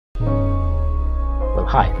Well,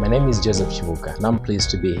 hi, my name is Joseph Chibuka, and I'm pleased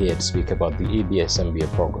to be here to speak about the ABS MBA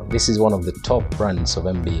program. This is one of the top brands of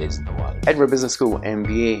MBAs in the world. Edinburgh Business School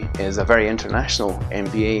MBA is a very international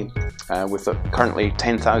MBA with currently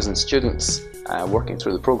 10,000 students working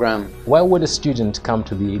through the program. Why would a student come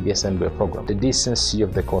to the ABS MBA program? The decency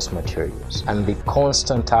of the course materials and the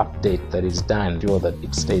constant update that is done to ensure that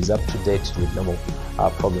it stays up to date with normal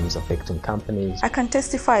problems affecting companies. I can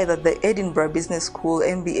testify that the Edinburgh Business School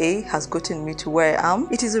MBA has gotten me to where I am.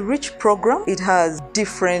 It is a rich program. It has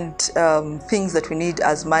different things that we need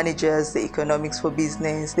as managers: the economics for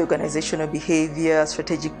business, the organizational behavior,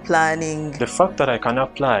 strategic planning. The fact that I can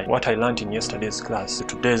apply what I learned in yesterday's class to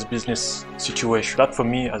today's business situation, that for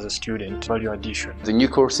me as a student, value addition. The new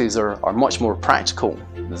courses are much more practical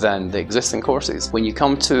than the existing courses. When you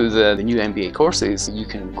come to the new MBA courses, you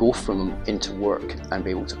can go from them into work and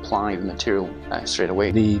be able to apply the material straight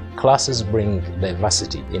away. The classes bring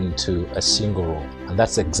diversity into a single role, and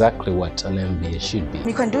that's exactly what an MBA should be.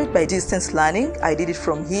 You can do it by distance learning. I did it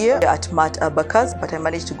from here at MATABACUS, but I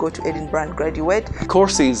managed to go to Edinburgh and graduate.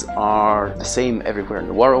 Courses are the same everywhere in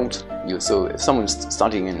the world. So if someone's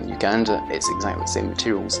studying in Uganda, it's exactly the same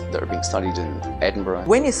materials that are being studied in Edinburgh.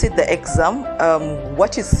 When you sit the exam,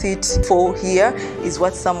 what you sit for here is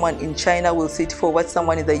what someone in China will sit for, what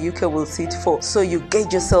someone in the UK will sit for. So you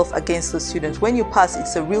gauge yourself against the students. When you pass,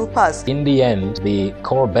 it's a real pass. In the end, the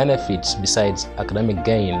core benefits besides academic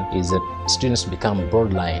gain is that students become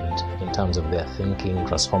broad-lined in terms of their thinking,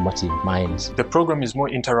 transformative minds. The program is more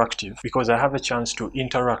interactive because I have a chance to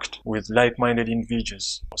interact with like-minded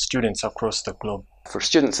individuals, students across the globe. For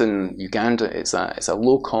students in Uganda, it's a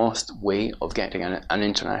low-cost way of getting an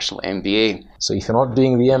international MBA. So if you're not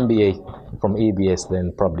doing the MBA from ABS,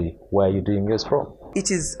 then probably where are you doing yours from? It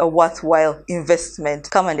is a worthwhile investment.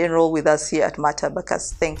 Come and enroll with us here at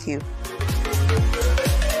MATABACUS. Thank you.